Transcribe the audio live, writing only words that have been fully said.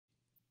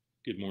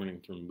Good morning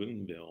from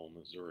Boonville,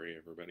 Missouri,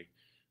 everybody.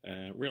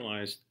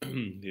 Realized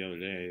the other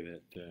day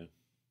that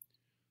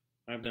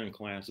I've done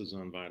classes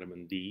on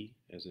vitamin D,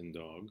 as in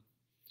dog,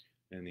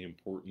 and the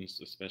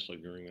importance, especially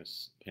during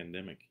this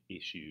pandemic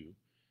issue,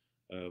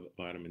 of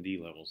vitamin D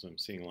levels. I'm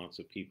seeing lots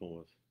of people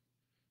with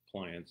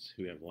clients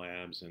who have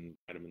labs and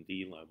vitamin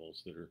D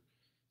levels that are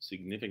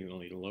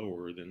significantly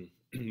lower than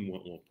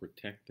what will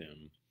protect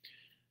them.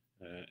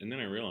 And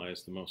then I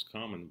realized the most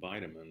common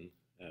vitamin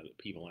that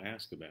people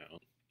ask about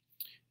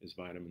is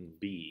vitamin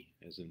B,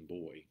 as in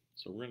boy.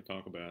 So we're going to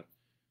talk about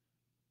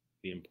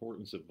the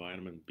importance of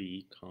vitamin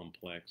B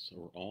complex,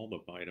 or all the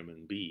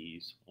vitamin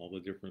Bs, all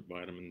the different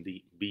vitamin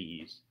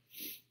Bs,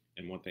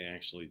 and what they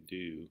actually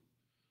do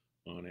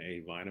on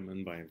a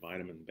vitamin by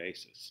vitamin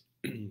basis.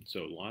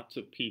 So lots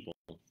of people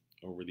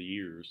over the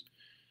years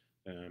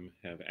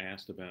have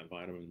asked about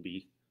vitamin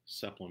B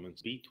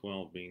supplements,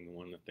 B12 being the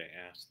one that they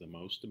ask the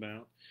most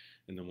about,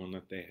 and the one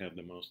that they have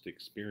the most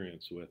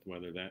experience with,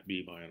 whether that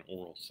be by an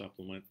oral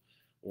supplement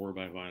or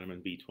by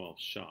vitamin B12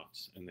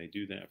 shots. And they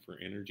do that for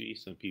energy.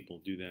 Some people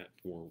do that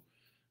for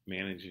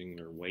managing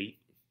their weight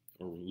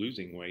or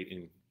losing weight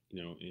in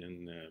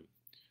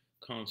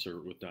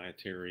concert with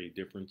dietary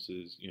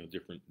differences,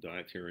 different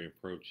dietary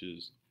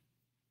approaches,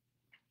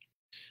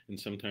 and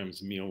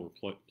sometimes meal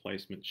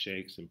replacement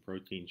shakes and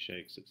protein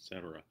shakes,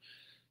 etc.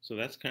 So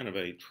that's kind of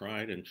a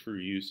tried and true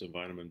use of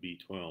vitamin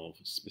B12,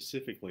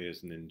 specifically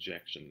as an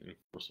injection. And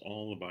of course,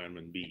 all the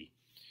vitamin B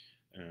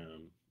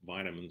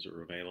vitamins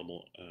are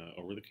available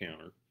over the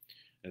counter.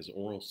 As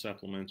oral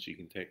supplements, you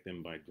can take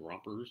them by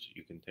droppers,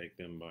 you can take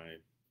them by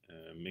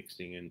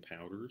mixing in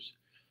powders,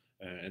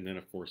 and then,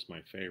 of course, my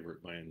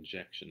favorite, by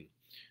injection.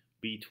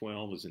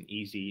 B12 is an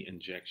easy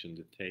injection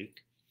to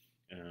take.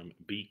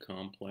 B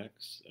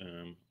complex,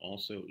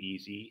 also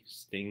easy,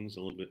 stings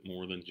a little bit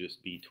more than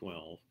just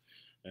B12.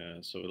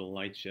 So it'll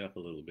light you up a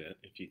little bit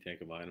if you take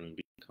a vitamin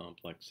B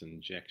complex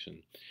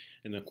injection.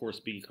 And of course,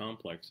 B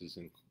complex is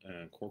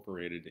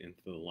incorporated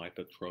into the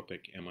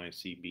lipotropic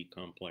MIC-B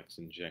complex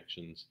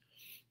injections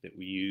that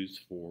we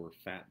use for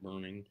fat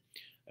burning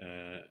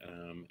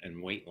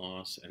and weight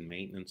loss and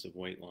maintenance of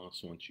weight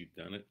loss once you've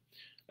done it,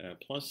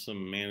 plus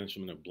some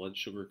management of blood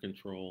sugar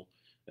control,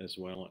 as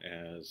well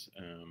as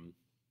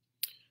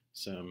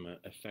some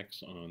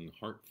effects on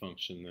heart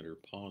function that are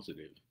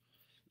positive.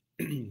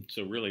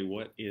 So really,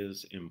 what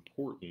is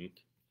important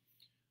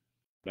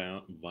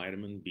about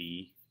vitamin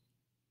B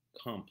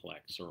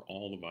complex, or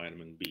all the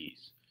vitamin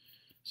Bs?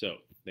 So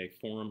they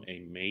form a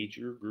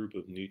major group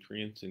of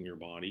nutrients in your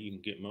body. You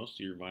can get most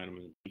of your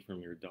vitamin B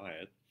from your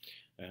diet.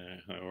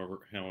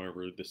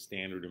 However, the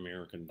standard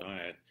American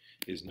diet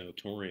is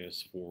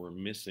notorious for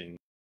missing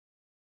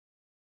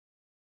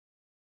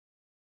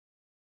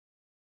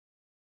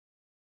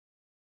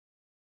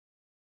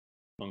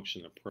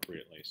function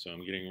appropriately. So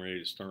I'm getting ready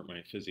to start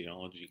my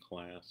physiology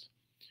class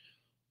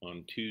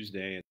on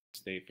Tuesday at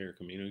State Fair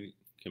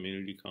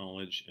Community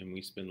College, and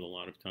we spend a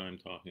lot of time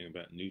talking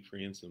about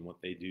nutrients and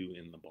what they do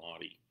in the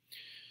body.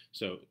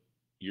 So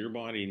your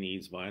body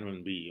needs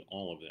vitamin B,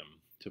 all of them,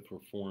 to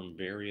perform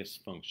various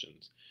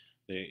functions.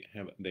 They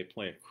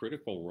play a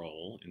critical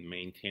role in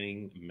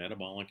maintaining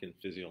metabolic and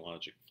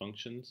physiologic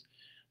functions,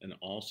 and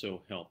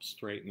also help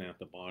straighten out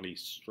the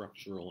body's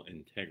structural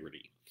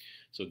integrity.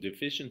 So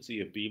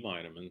deficiency of B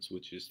vitamins,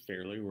 which is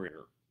fairly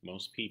rare,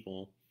 most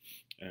people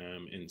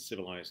in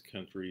civilized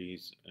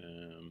countries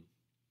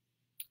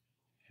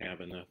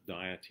have enough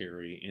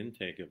dietary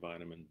intake of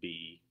vitamin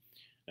B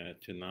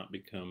to not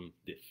become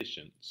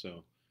deficient.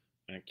 So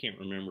I can't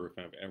remember if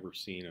I've ever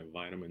seen a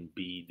vitamin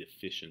B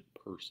deficient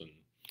person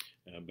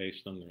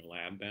based on their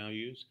lab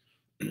values,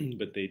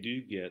 but they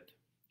do get,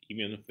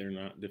 even if they're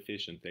not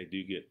deficient, they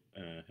do get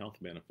health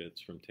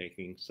benefits from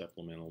taking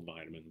supplemental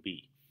vitamin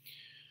B.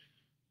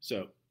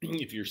 So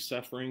if you're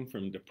suffering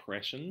from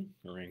depression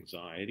or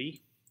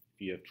anxiety,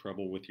 if you have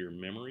trouble with your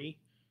memory,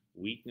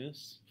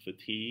 weakness,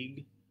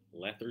 fatigue,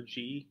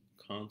 lethargy,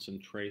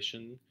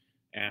 concentration,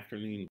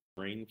 afternoon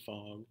brain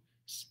fog,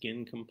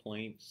 skin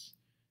complaints,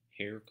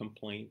 hair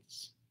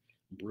complaints,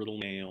 brittle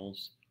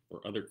nails, or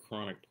other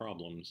chronic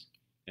problems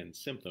and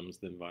symptoms,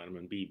 then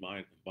vitamin B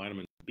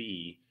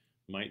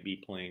might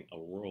be playing a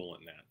role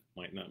in that.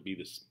 Might not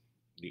be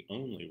the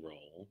only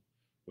role,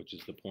 which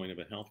is the point of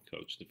a health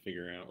coach to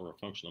figure out, or a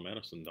functional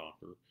medicine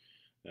doctor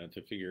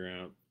to figure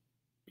out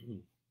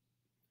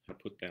how to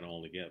put that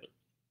all together.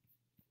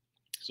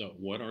 So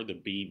what are the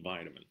B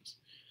vitamins?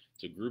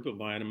 It's a group of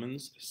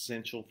vitamins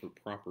essential for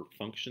proper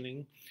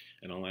functioning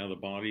and allow the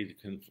body to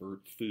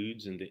convert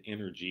foods into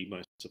energy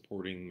by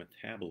supporting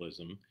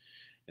metabolism,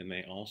 and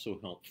they also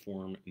help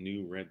form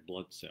new red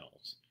blood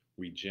cells,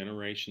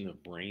 regeneration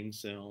of brain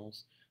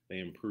cells, they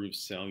improve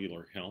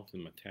cellular health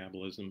and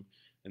metabolism,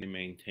 and they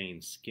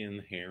maintain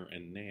skin, hair,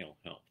 and nail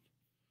health.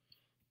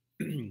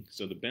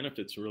 So the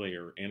benefits really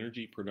are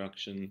energy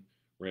production,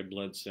 red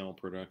blood cell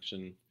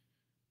production,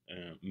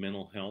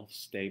 mental health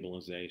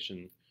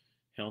stabilization,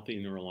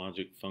 healthy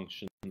neurologic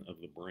function of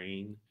the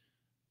brain.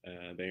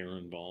 They are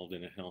involved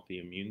in a healthy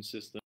immune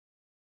system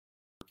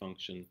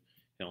function,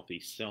 healthy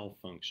cell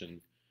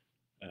function,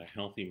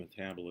 healthy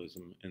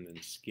metabolism, and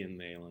then skin,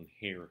 nail, and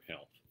hair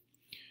health.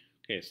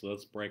 Okay, so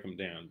let's break them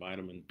down.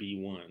 Vitamin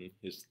B1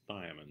 is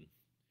thiamine.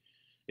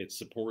 It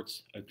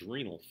supports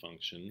adrenal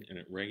function and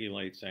it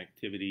regulates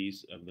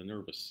activities of the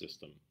nervous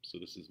system. So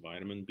this is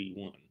vitamin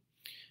B1.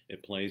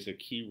 It plays a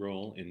key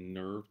role in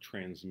nerve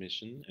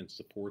transmission and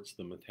supports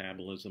the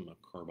metabolism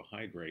of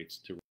carbohydrates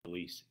to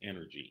release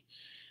energy.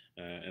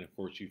 And of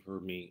course, you've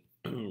heard me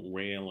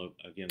rail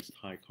against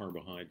high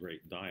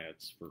carbohydrate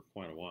diets for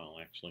quite a while,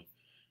 actually.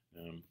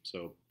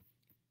 So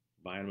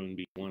vitamin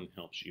B1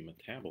 helps you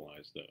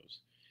metabolize those.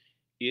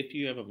 If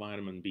you have a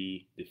vitamin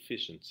B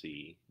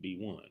deficiency,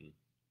 B1,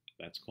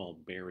 that's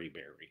called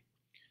beriberi.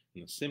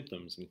 And the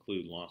symptoms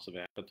include loss of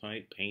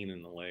appetite, pain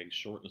in the legs,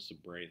 shortness of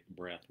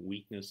breath,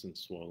 weakness, and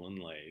swollen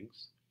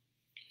legs.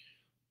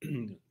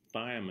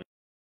 Thiamine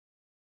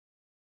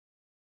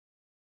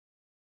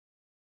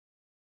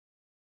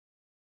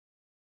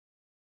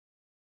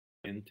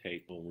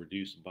intake will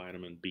reduce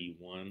vitamin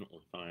B1 or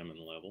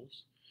thiamine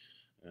levels.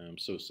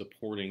 So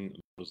supporting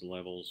those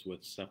levels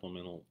with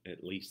supplemental,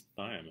 at least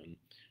thiamine,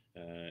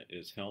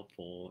 is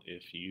helpful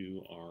if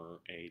you are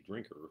a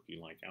drinker, if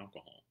you like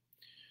alcohol.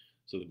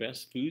 So the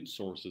best food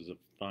sources of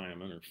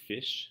thiamine are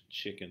fish,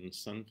 chicken,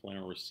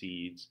 sunflower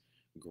seeds,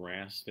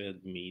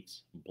 grass-fed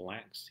meats,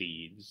 black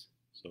seeds,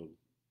 so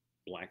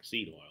black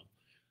seed oil,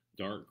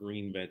 dark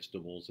green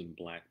vegetables, and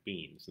black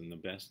beans. And the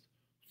best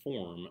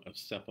form of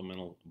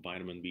supplemental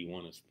vitamin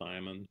B1 is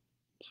thiamine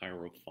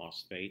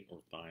pyrophosphate or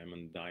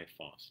thiamine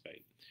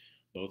diphosphate.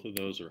 Both of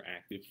those are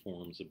active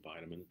forms of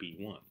vitamin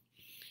B1.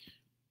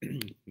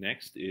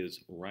 Next is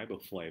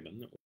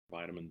riboflavin, or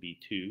vitamin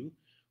B2,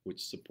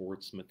 which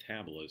supports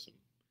metabolism.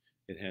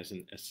 It has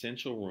an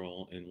essential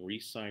role in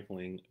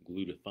recycling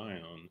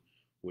glutathione,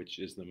 which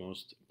is the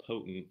most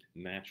potent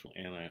natural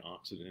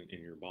antioxidant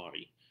in your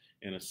body,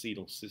 and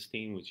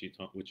acetylcysteine, which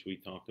we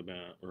talked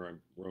about, or I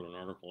wrote an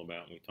article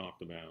about and we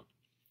talked about,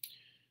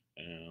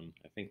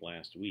 I think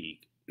last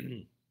week.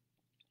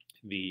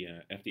 The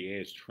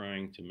FDA is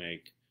trying to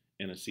make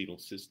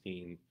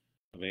N-acetylcysteine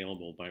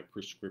available by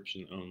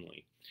prescription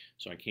only.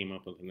 So I came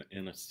up with an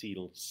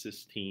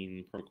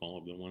N-acetylcysteine protocol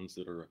of the ones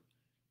that are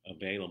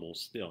available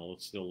still.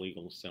 It's still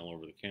legal to sell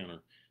over the counter,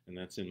 and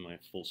that's in my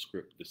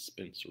Fullscript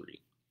dispensary.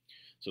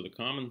 So the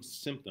common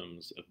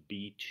symptoms of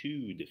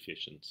B2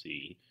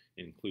 deficiency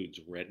includes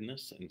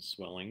redness and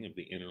swelling of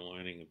the inner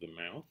lining of the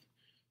mouth,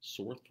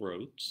 sore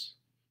throats,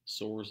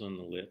 sores on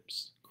the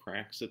lips,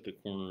 cracks at the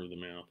corner of the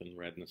mouth, and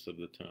redness of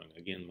the tongue.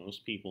 Again,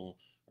 most people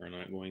are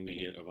not going to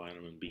get a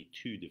vitamin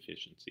B2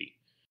 deficiency.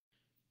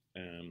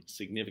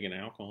 Significant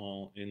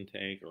alcohol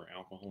intake or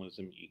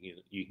alcoholism,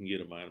 you can get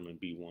a vitamin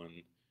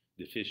B1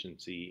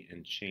 deficiency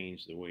and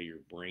change the way your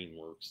brain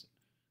works,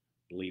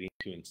 leading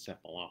to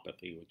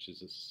encephalopathy, which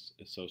is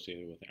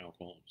associated with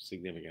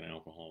significant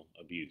alcohol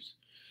abuse.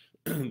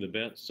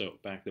 So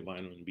back to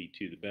vitamin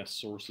B2, the best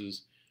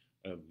sources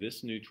of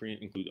this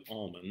nutrient include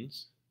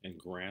almonds and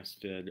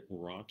grass-fed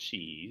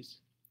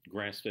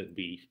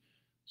beef,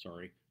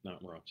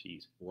 not raw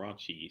cheese, raw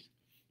cheese,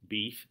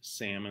 beef,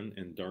 salmon,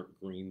 and dark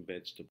green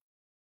vegetables.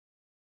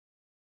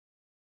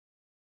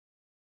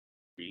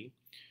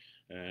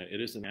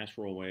 It is a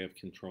natural way of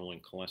controlling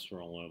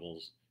cholesterol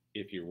levels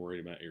if you're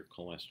worried about your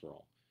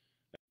cholesterol.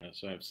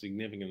 So I have a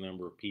significant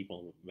number of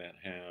people that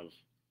have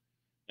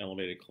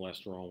elevated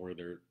cholesterol where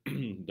their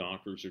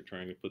doctors are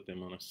trying to put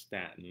them on a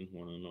statin,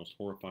 one of the most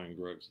horrifying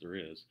drugs there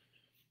is,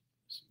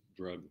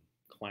 drug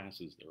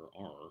classes there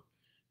are,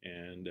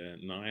 and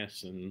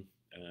niacin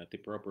at the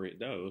appropriate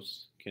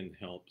dose can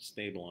help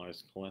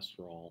stabilize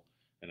cholesterol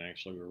and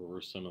actually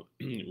reverse some of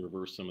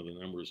the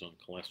numbers on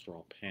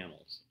cholesterol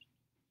panels.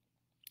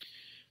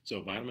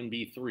 So vitamin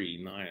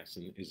B3,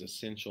 niacin, is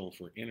essential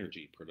for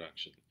energy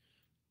production.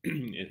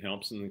 It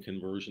helps in the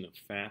conversion of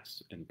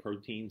fats and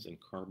proteins and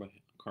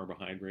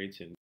carbohydrates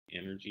into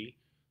energy,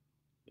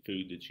 the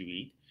food that you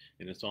eat,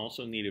 and it's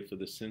also needed for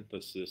the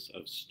synthesis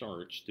of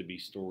starch to be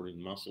stored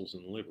in muscles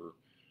and liver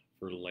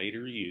for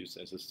later use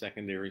as a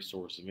secondary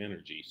source of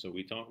energy. So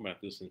we talk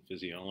about this in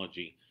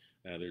physiology.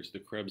 There's the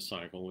Krebs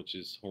cycle, which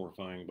is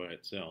horrifying by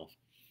itself,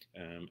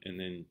 and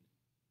then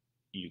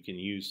you can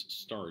use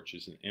starch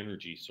as an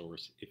energy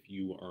source if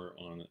you are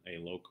on a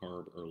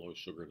low-carb or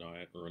low-sugar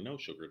diet or a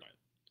no-sugar diet.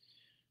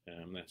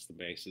 That's the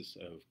basis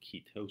of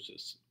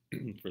ketosis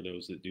for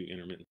those that do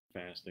intermittent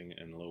fasting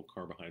and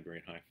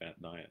low-carbohydrate,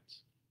 high-fat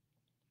diets.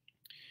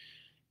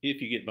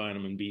 If you get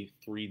vitamin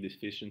B3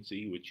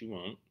 deficiency, which you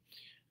won't,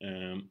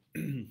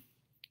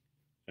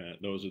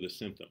 those are the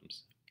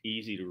symptoms.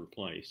 Easy to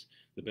replace.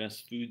 The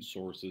best food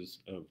sources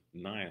of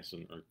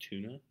niacin are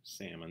tuna,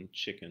 salmon,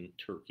 chicken,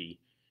 turkey,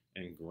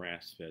 and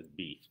grass-fed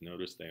beef.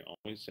 Notice they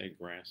always say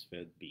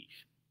grass-fed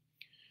beef.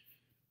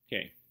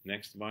 Okay,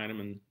 next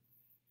vitamin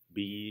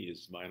B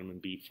is vitamin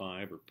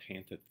B5 or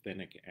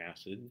pantothenic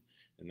acid,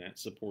 and that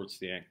supports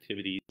the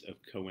activities of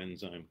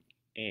coenzyme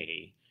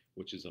A,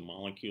 which is a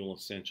molecule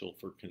essential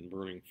for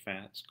converting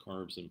fats,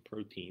 carbs, and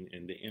protein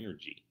into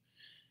energy.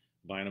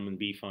 Vitamin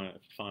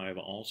B5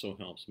 also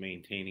helps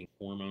maintaining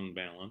hormone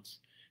balance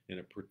and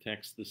it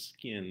protects the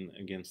skin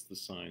against the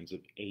signs of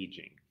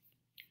aging.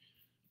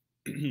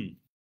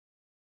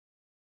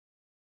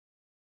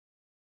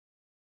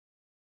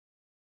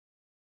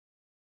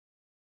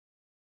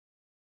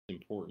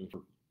 Important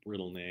for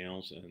brittle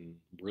nails and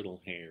brittle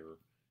hair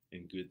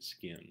and good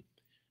skin.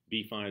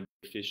 B5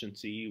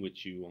 deficiency,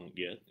 which you won't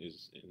get,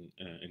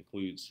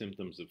 includes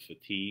symptoms of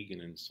fatigue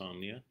and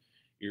insomnia,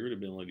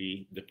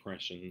 irritability,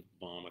 depression,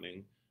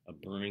 vomiting, a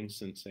burning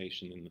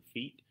sensation in the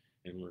feet,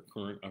 and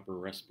recurrent upper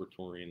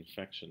respiratory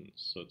infections.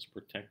 So it's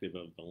protective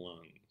of the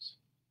lungs.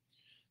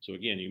 So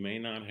again, you may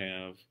not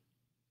have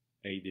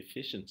a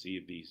deficiency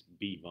of these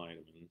B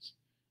vitamins,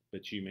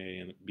 but you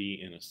may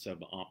be in a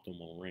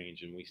suboptimal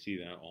range, and we see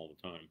that all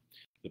the time.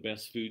 The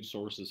best food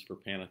sources for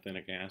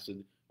pantothenic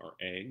acid are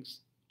eggs,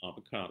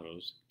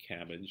 avocados,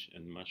 cabbage,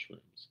 and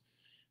mushrooms.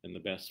 And the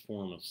best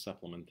form of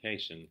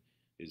supplementation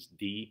is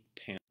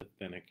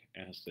D-pantothenic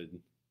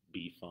acid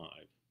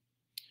B5.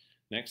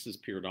 Next is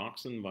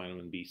pyridoxine,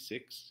 vitamin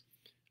B6.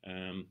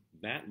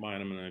 That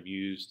vitamin I've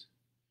used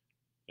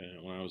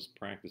when I was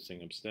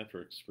practicing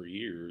obstetrics for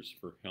years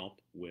for help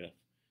with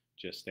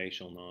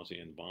gestational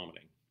nausea and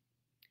vomiting,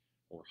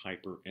 or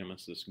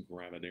hyperemesis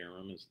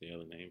gravidarum is the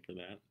other name for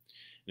that.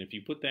 And if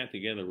you put that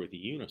together with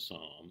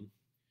Unisom,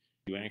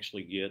 you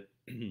actually get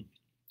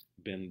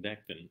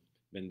bendectin.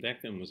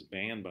 Bendectin was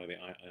banned by the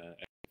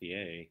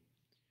FDA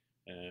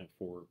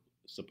for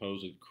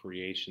supposed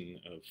creation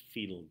of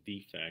fetal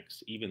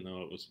defects, even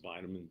though it was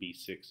vitamin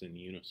B6 in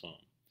Unisom.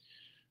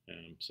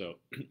 So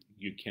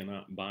you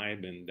cannot buy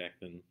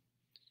bendectin,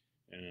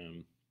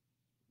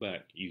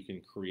 but you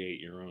can create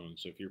your own.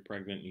 So if you're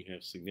pregnant and you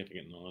have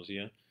significant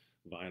nausea,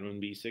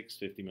 vitamin B6,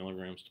 50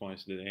 milligrams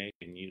twice a day,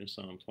 and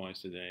Unisom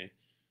twice a day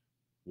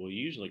will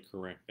usually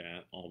correct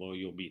that, although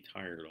you'll be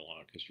tired a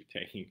lot because you're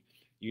taking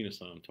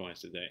Unisom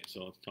twice a day.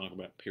 So let's talk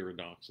about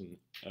pyridoxine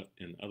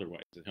in other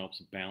ways. It helps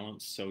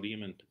balance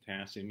sodium and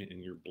potassium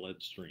in your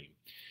bloodstream.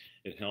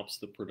 It helps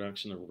the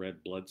production of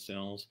red blood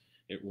cells.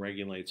 It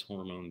regulates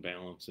hormone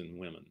balance in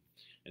women.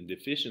 And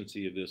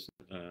deficiency of this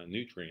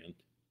nutrient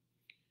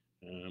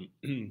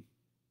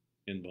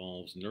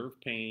involves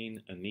nerve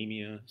pain,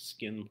 anemia,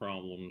 skin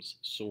problems,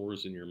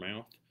 sores in your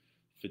mouth,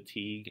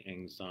 fatigue,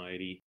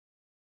 anxiety.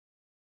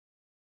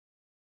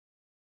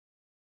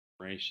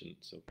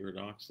 So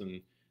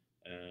pyridoxine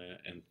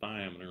and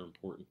thiamine are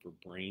important for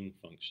brain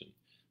function.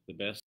 The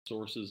best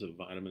sources of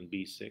vitamin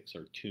B6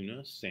 are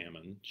tuna,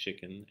 salmon,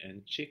 chicken,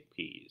 and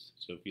chickpeas.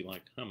 So if you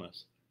like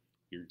hummus,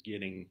 you're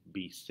getting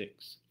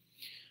B6.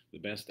 The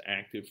best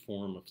active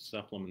form of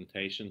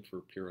supplementation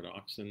for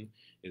pyridoxine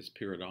is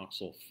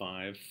pyridoxal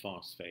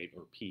 5-phosphate,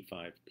 or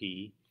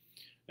P5P.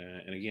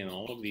 And again,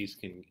 all of these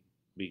can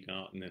be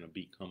gotten in a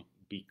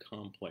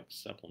B-complex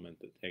supplement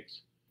that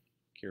takes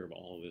care of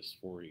all of this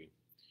for you.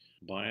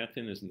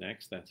 Biotin is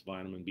next. That's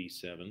vitamin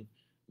B7.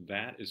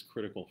 That is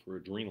critical for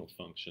adrenal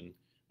function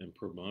and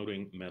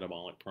promoting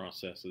metabolic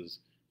processes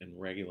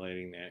and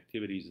regulating the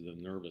activities of the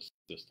nervous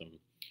system.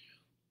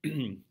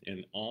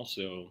 And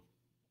also,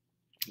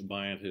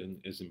 biotin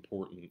is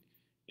important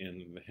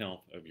in the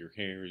health of your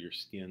hair, your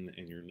skin,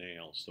 and your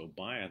nails. So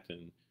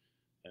biotin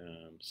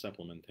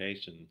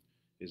supplementation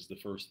is the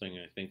first thing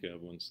I think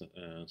of when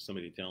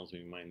somebody tells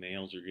me my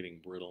nails are getting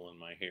brittle and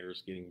my hair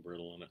is getting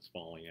brittle and it's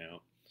falling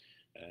out.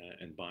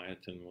 And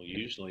biotin will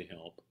usually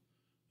help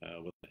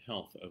with the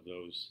health of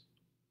those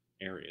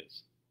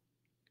areas.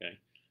 Okay.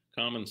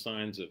 Common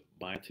signs of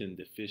biotin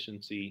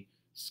deficiency: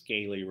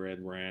 scaly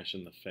red rash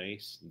in the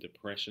face,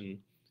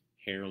 depression,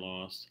 hair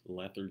loss,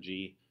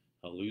 lethargy,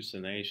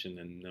 hallucination,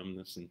 and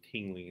numbness and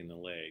tingling in the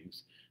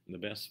legs. And the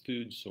best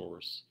food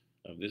source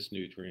of this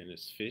nutrient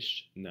is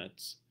fish,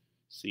 nuts,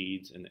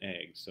 seeds, and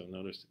eggs. So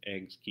notice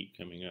eggs keep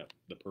coming up.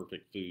 The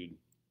perfect food,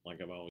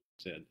 like I've always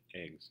said,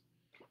 eggs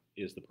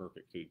is the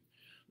perfect food.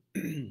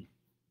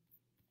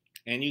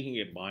 And you can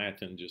get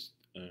biotin,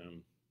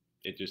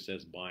 it just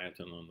says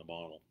biotin on the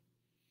bottle.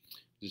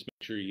 Just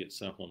make sure you get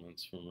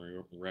supplements from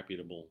a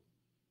reputable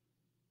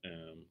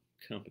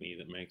company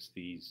that makes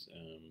these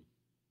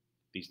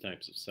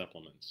types of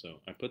supplements.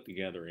 So I put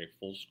together a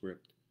full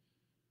script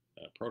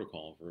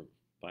protocol for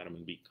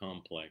vitamin B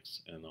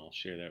complex, and I'll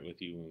share that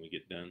with you when we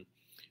get done.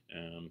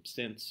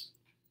 Since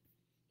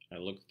I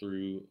looked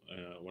through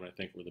what I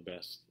think were the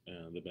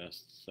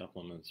best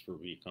supplements for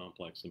B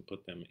complex and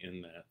put them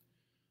in that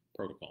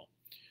protocol.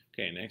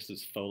 Okay, next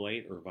is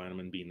folate, or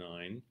vitamin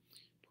B9,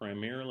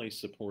 primarily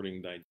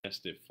supporting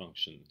digestive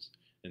functions.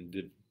 And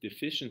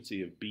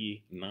deficiency of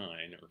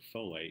B9, or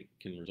folate,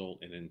 can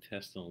result in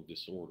intestinal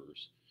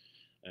disorders.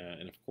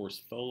 And of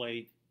course,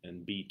 folate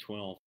and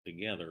B12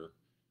 together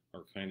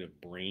are kind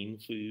of brain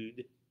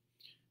food,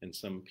 and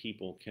some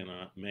people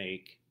cannot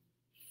make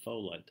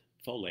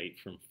folate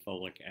from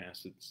folic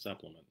acid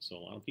supplements. So a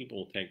lot of people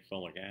will take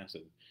folic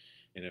acid,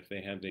 and if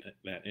they have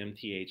that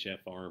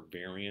MTHFR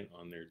variant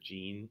on their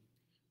gene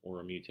or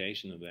a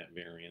mutation of that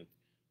variant,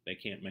 they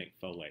can't make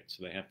folate.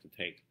 So they have to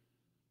take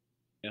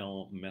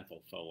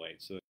L-methylfolate.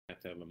 So they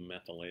have to have a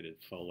methylated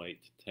folate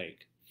to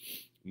take.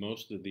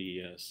 Most of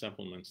the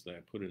supplements that I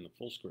put in the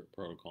full script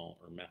protocol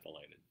are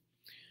methylated.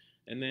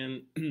 And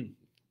then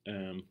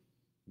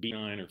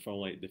B9 or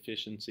folate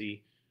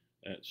deficiency,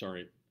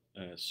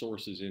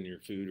 sources in your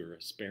food are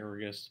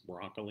asparagus,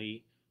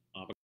 broccoli,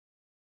 avocado.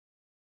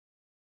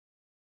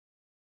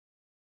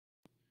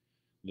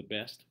 The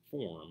best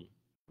form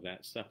of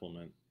that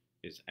supplement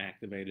is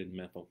activated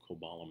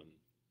methylcobalamin,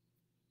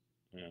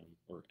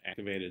 or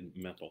activated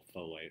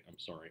methylfolate,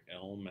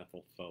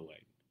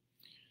 L-methylfolate.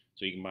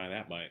 So you can buy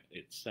that by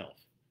itself.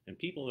 And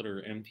people that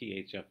are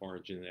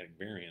MTHFR genetic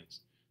variants,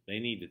 they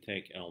need to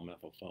take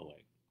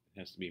L-methylfolate. It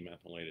has to be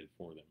methylated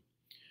for them.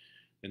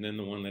 And then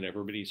the one that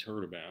everybody's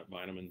heard about,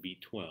 vitamin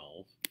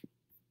B12.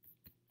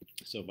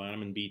 So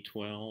vitamin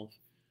B12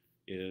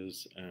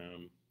 is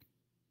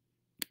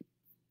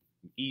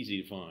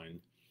easy to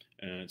find.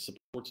 It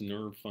supports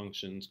nerve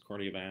functions,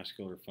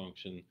 cardiovascular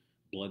function,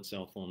 blood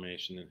cell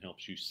formation, and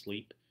helps you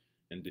sleep.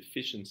 And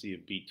deficiency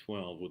of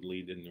B12 would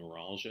lead to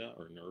neuralgia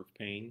or nerve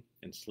pain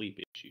and sleep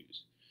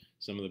issues.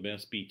 Some of the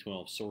best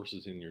B12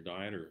 sources in your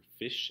diet are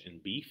fish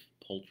and beef,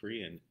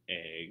 poultry and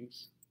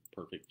eggs,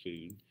 perfect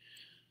food.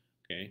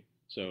 Okay,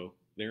 so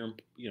they're,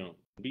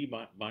 B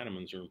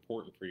vitamins are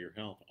important for your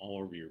health all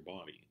over your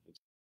body.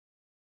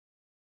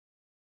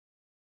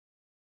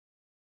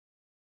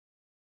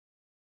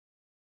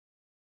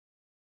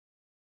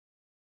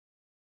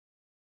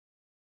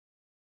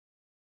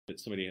 That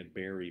somebody had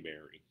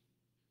beriberi.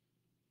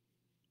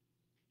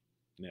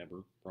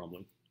 Never,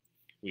 probably.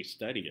 We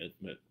study it,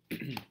 but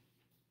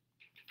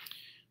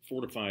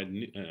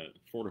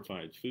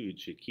fortified food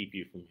should keep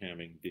you from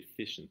having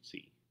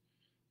deficiency.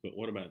 But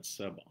what about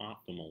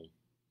suboptimal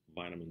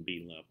vitamin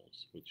B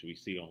levels, which we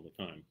see all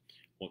the time?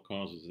 What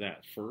causes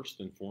that?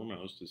 First and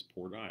foremost is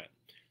poor diet.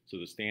 So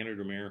the standard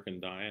American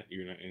diet,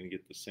 you're not going to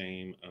get the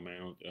same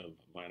amount of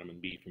vitamin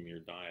B from your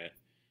diet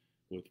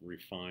with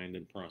refined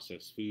and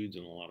processed foods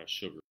and a lot of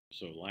sugar.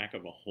 So lack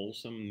of a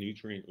wholesome,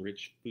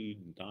 nutrient-rich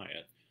food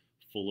diet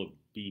full of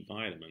B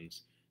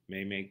vitamins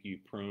may make you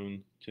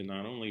prone to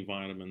not only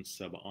vitamin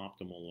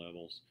suboptimal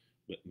levels,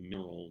 but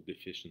mineral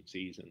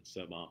deficiencies and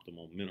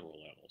suboptimal mineral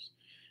levels.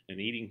 And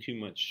eating too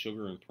much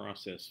sugar and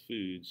processed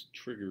foods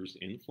triggers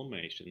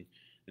inflammation,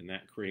 and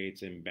that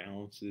creates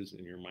imbalances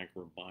in your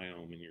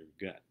microbiome in your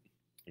gut.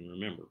 And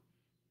remember,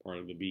 part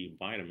of the B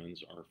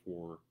vitamins are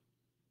for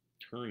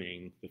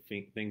turning the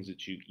things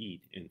that you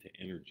eat into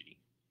energy.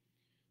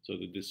 So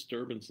the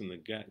disturbance in the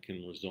gut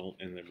can result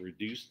in the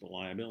reduced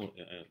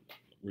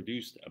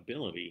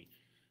ability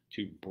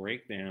to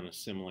break down,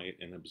 assimilate,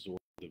 and absorb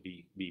the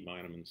B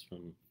vitamins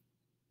from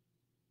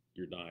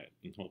your diet.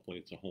 And hopefully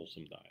it's a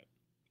wholesome diet,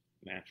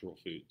 natural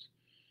foods.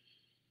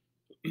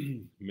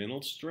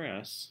 Mental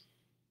stress,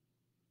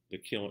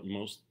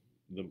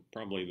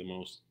 probably the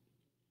most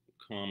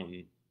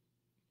common,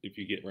 if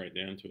you get right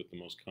down to it, the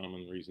most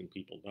common reason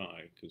people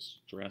die, because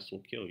stress will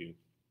kill you.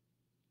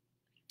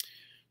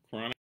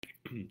 Chronic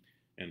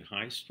and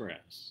high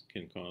stress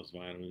can cause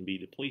vitamin B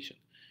depletion.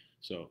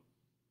 So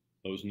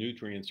those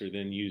nutrients are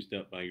then used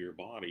up by your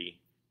body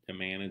to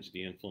manage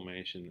the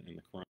inflammation and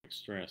the chronic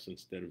stress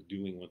instead of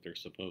doing what they're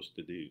supposed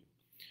to do.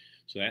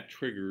 So that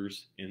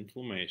triggers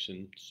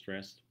inflammation.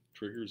 Stress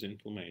triggers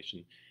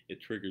inflammation. It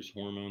triggers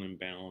hormone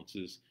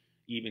imbalances,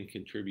 even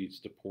contributes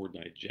to poor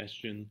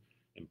digestion,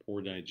 and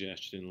poor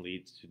digestion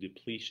leads to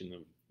depletion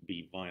of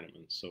B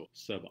vitamins, so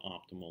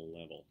suboptimal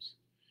levels.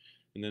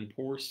 And then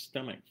poor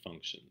stomach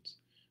functions.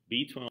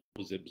 B12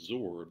 is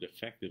absorbed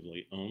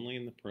effectively only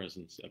in the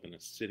presence of an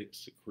acidic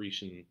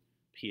secretion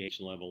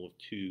pH level of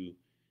 2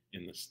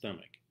 in the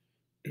stomach.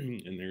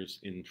 And there's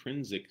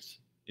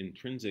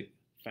intrinsic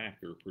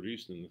factor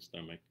produced in the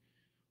stomach,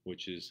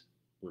 which is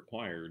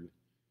required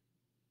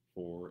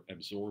for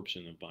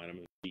absorption of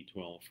vitamin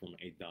B12 from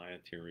a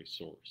dietary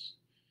source.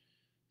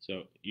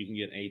 So you can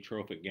get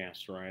atrophic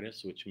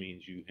gastritis, which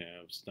means you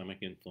have stomach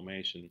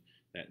inflammation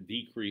that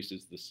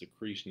decreases the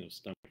secretion of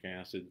stomach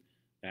acid.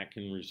 That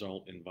can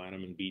result in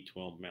vitamin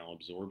B12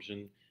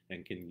 malabsorption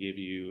and can give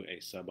you a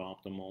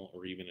suboptimal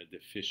or even a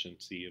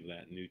deficiency of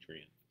that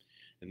nutrient.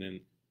 And then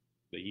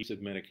the use of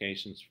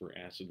medications for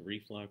acid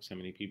reflux, how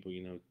many people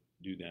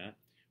do that?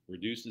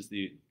 Reduces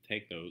the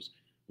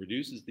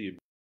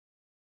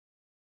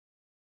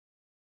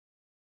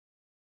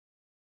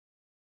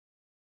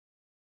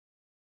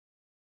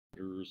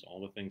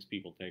all the things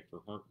people take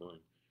for heartburn,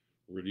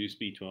 reduce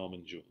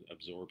B12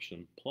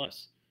 absorption,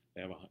 plus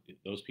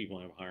those people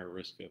have a higher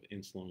risk of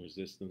insulin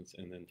resistance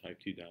and then type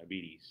 2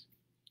 diabetes.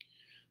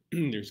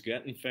 There's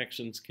gut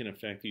infections can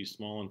affect you.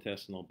 Small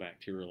intestinal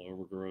bacterial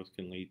overgrowth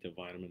can lead to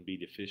vitamin B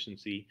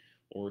deficiency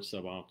or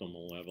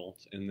suboptimal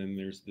levels. And then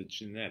there's the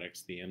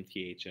genetics, the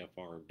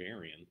MTHFR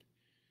variant,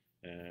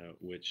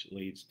 which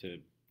leads to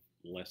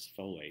less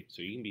folate.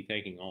 So you can be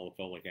taking all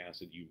the folic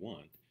acid you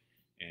want,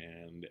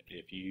 and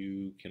if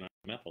you cannot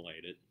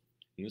methylate it,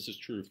 and this is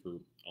true for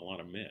a lot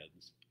of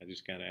meds, I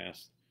just got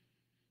asked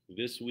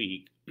this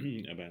week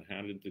about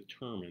how to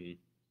determine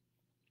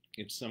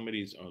if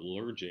somebody's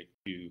allergic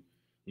to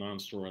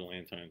non-steroidal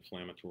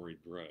anti-inflammatory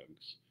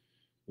drugs.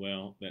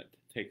 Well, that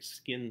takes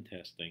skin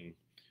testing,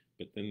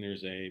 But then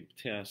there's a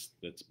test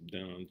that's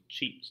done on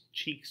cheek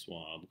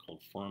swab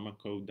called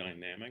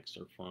pharmacodynamics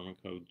or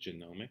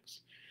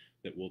pharmacogenomics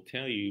that will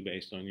tell you,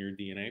 based on your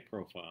DNA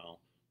profile,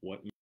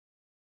 what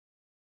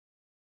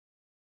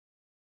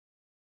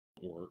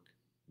work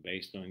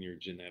based on your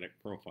genetic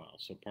profile.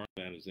 So part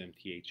of that is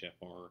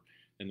MTHFR,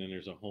 and then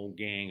there's a whole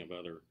gang of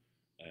other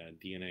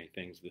DNA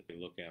things that they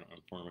look at on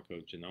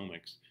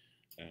pharmacogenomics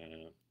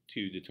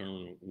to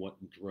determine what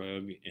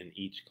drug in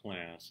each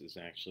class is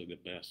actually the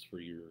best for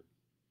your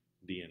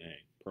DNA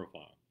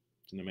profile.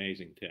 It's an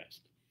amazing test.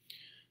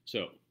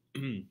 So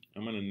I'm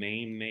going to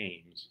name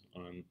names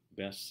on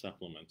best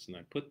supplements, and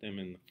I put them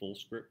in the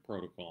Fullscript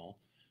protocol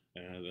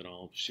that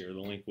I'll share the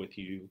link with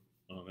you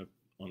on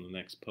the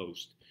next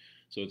post.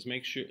 So it's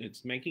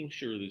making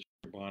sure that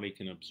your body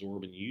can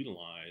absorb and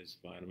utilize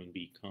vitamin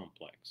B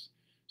complex.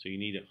 So you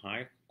need a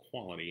high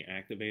quality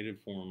activated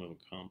form of a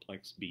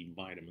complex B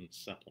vitamin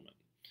supplement.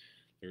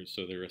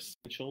 So they're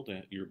essential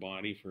to your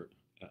body for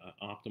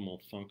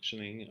optimal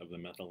functioning of the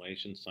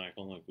methylation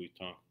cycle, like we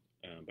talked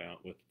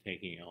about with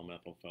taking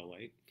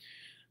L-methylfolate.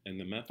 And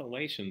the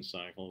methylation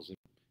cycle is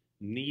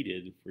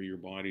needed for your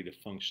body to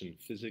function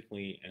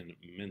physically and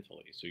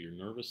mentally. So your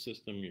nervous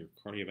system, your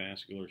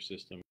cardiovascular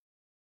system,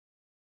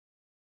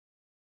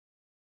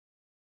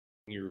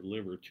 your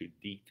liver to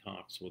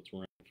detox what's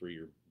running through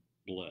your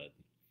blood.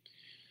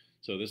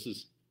 So this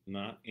is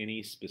not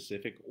any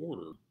specific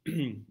order,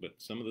 but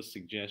some of the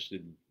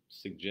suggested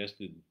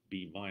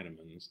B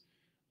vitamins,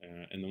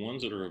 and the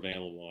ones that are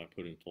available I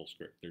put in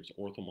Fullscript. There's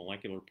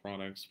orthomolecular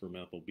products for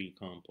methyl B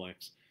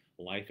complex,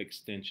 Life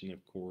Extension,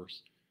 of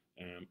course,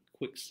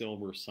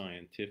 Quicksilver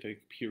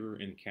Scientific, pure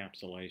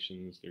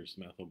encapsulations. There's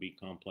methyl B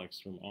complex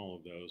from all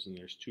of those, and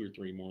there's 2 or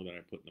 3 more that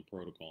I put in the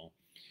protocol.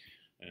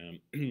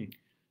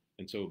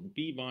 And so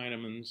B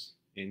vitamins,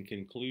 in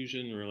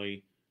conclusion,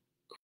 really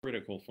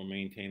critical for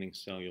maintaining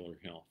cellular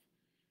health.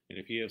 And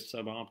if you have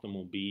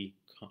suboptimal B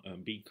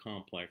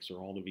complex or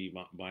all the B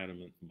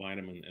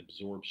vitamin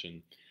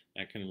absorption,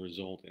 that can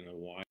result in a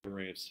wide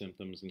array of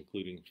symptoms,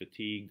 including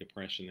fatigue,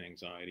 depression,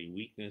 anxiety,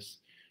 weakness,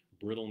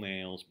 brittle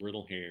nails,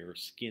 brittle hair,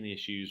 skin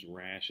issues,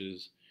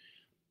 rashes.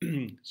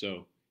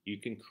 So you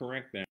can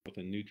correct that with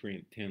a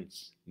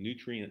nutrient-dense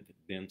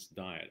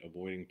diet,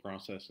 avoiding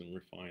processed and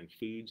refined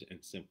foods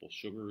and simple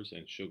sugars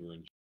and sugar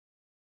and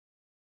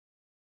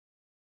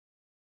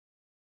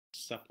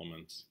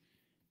supplements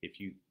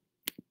if you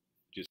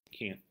just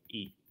can't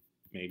eat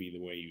maybe the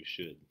way you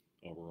should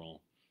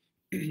overall.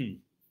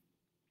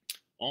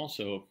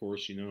 Also, of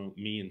course, you know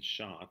me and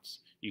shots.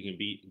 You can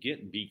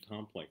get B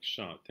complex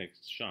shots,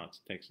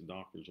 takes a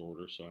doctor's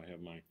order. So I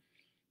have my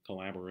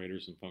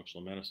collaborators and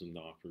functional medicine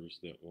doctors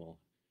that will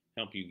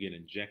help you get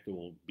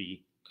injectable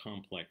B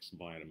complex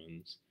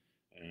vitamins.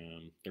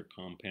 They're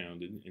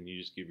compounded, and you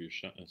just give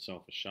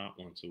yourself a shot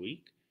once a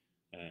week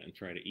and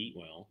try to eat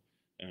well.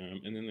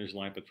 And then there's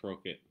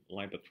lipotropic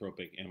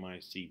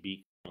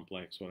MIC-B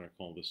complex, what I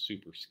call the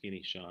super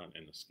skinny shot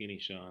and the skinny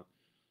shot.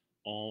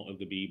 All of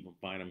the B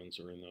vitamins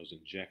are in those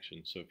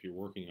injections. So if you're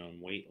working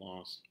on weight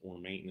loss or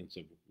maintenance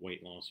of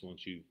weight loss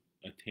once you've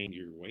attained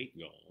your weight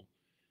goal,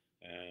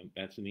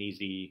 that's an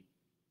easy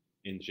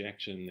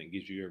injection that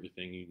gives you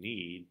everything you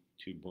need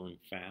to burn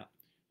fat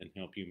and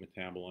help you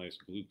metabolize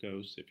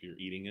glucose if you're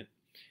eating it,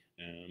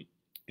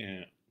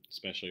 and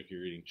especially if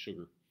you're eating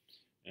sugar.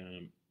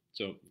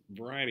 So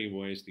variety of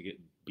ways to get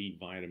B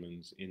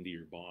vitamins into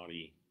your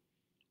body,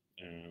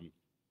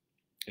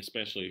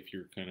 especially if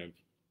you're kind of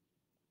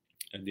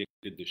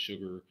addicted to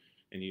sugar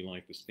and you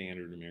like the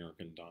standard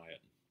American diet.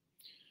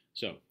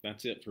 So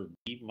that's it for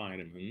B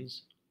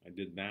vitamins. I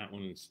did that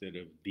one instead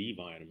of D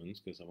vitamins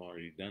because I've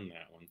already done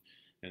that one.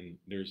 And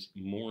there's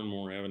more and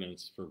more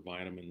evidence for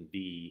vitamin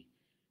D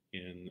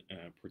in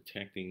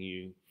protecting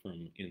you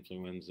from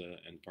influenza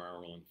and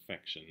viral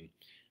infection.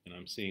 And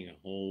I'm seeing I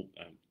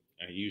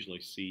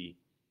usually see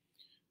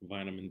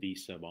vitamin D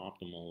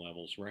suboptimal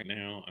levels. Right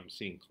now, I'm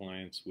seeing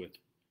clients with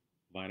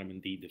vitamin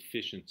D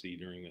deficiency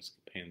during this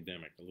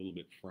pandemic, a little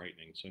bit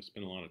frightening. So I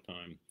spend a lot of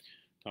time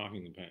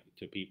talking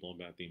to people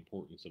about the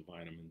importance of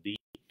vitamin D.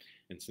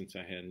 And since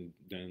I hadn't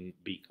done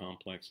B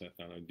complex, I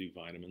thought I'd do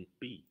vitamin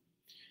B.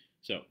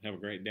 So have a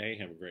great day.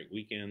 Have a great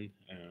weekend.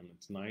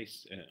 It's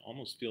nice. It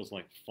almost feels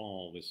like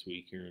fall this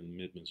week here in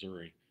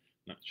mid-Missouri.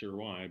 Not sure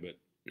why, but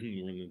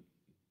we're in the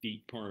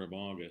deep part of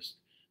August,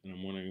 and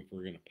I'm wondering if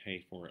we're going to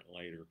pay for it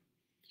later.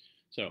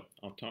 So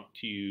I'll talk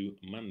to you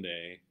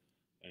Monday.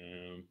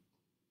 And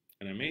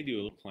I may do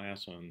a little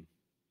class on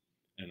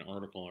an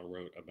article I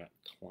wrote about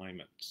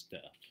climate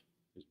stuff.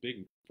 This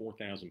big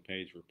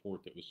 4,000-page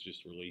report that was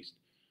just released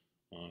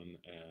on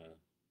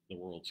the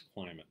world's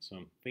climate. So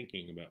I'm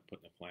thinking about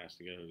putting a class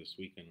together this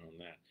weekend on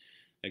that.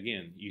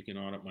 Again, you can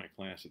audit my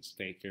class at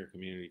State Fair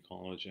Community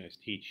College. I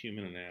teach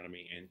human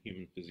anatomy and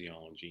human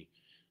physiology.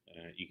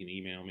 You can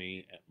email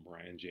me at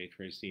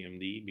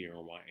BryanJTracyMD,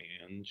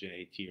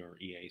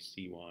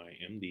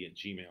 BryanJTreacymD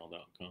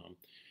 @gmail.com,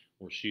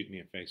 or shoot me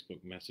a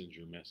Facebook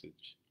Messenger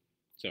message.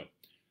 So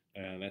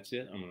that's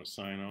it. I'm going to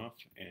sign off,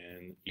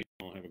 and you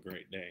all have a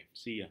great day.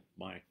 See ya.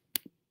 Bye.